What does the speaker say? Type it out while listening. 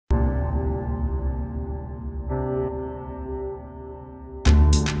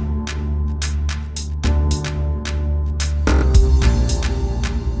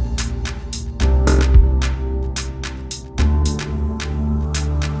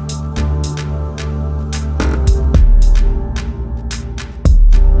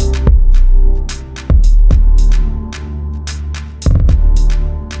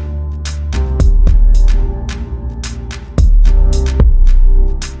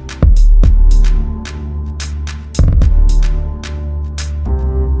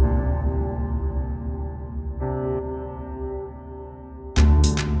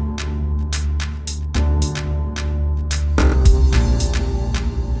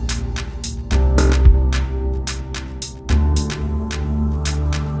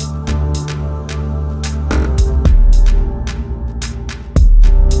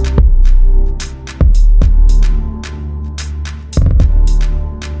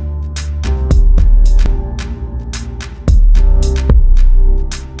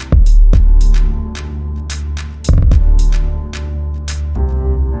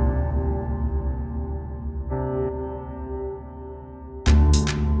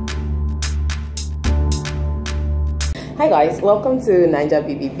Hi guys, welcome to Naija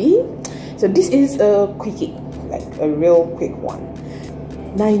BBB. So this is a quickie, like a real quick one.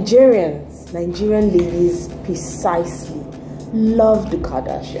 Nigerian ladies precisely love the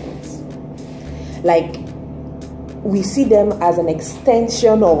Kardashians. Like, we see them as an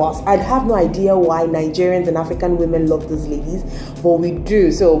extension of us. I have no idea why Nigerians and African women love these ladies, but we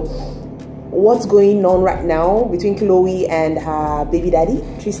do. So what's going on right now between Khloe and her baby daddy,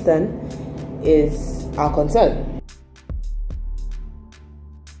 Tristan, is our concern.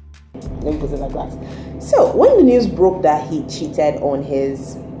 Let me put it like that. So when the news broke that he cheated on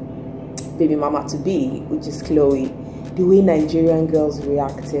his baby mama to be, which is Khloe, the way Nigerian girls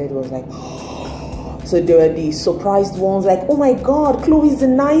reacted was like, so there were the surprised ones like, oh my god, Khloe's the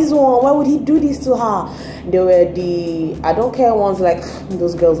nice one, why would he do this to her? There were the I don't care ones, like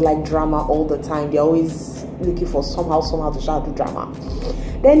those girls like drama all the time. They're always looking for somehow to shout to drama.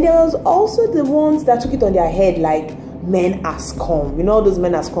 Then there was also the ones that took it on their head, like men as come, you know, those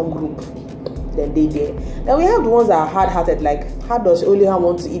men as come group. Then they did. Then we have the ones that are hard-hearted, like, how does she only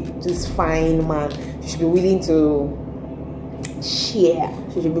want to eat this fine man? She should be willing to share.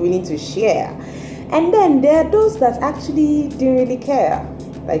 She should be willing to share. And then there are those that actually didn't really care,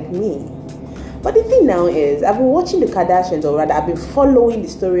 like me. But the thing now is, I've been watching the Kardashians, or rather I've been following the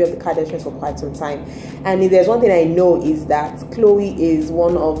story of the Kardashians for quite some time. And if there's one thing I know, is that Khloe is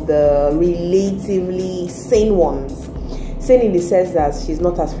one of the relatively sane ones. Sane in the sense that she's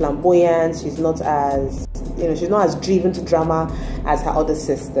not as flamboyant, she's not as, she's not as driven to drama as her other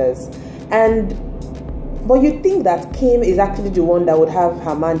sisters. But you think that Kim is actually the one that would have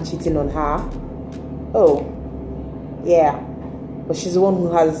her man cheating on her? Oh, yeah. But she's the one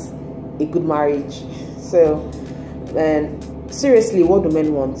who has a good marriage. So, man, seriously, what do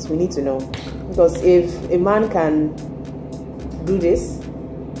men want? We need to know. Because if a man can do this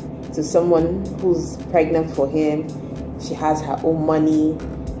to someone who's pregnant for him, she has her own money,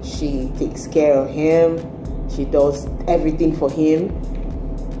 she takes care of him, she does everything for him,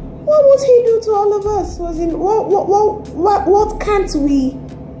 what would he do to all of us? What can't we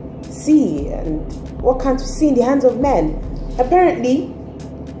see, and what can't we see in the hands of men? Apparently,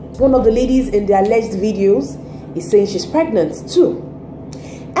 one of the ladies in the alleged videos is saying she's pregnant too.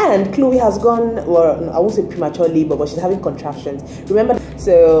 And Khloe has gone, well, I won't say premature labor, but she's having contractions. Remember?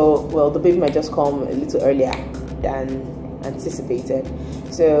 So, well, the baby might just come a little earlier than anticipated.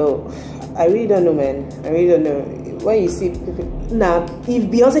 So, I really don't know, man. I really don't know. When you see people, now, if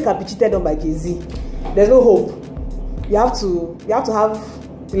Beyonce can be cheated on by Jay-Z, there's no hope. You have to have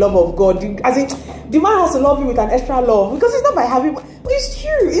the love of God. As in, the man has to love you with an extra love, because it's not by having. It's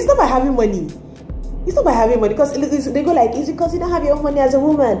true. It's not by having money. It's not by having money, because they go like, it's because you don't have your own money as a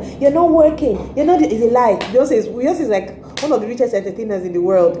woman. You're not working. You're not. It's a lie. Beyonce is like one of the richest entertainers in the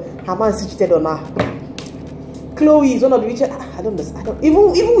world. Her man is cheated on her. Khloe is one of the richest. I don't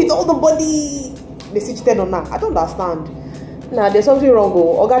even with all the body, they cheated on her. I don't understand. Nah, there's something wrong.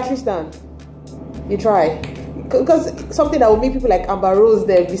 Oga Tristan, you try, because something that would make people like Amber Rose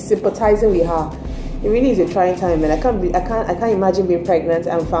there be sympathizing with her. It really is a trying time, and I can't imagine being pregnant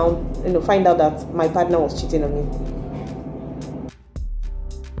and find out that my partner was cheating on me.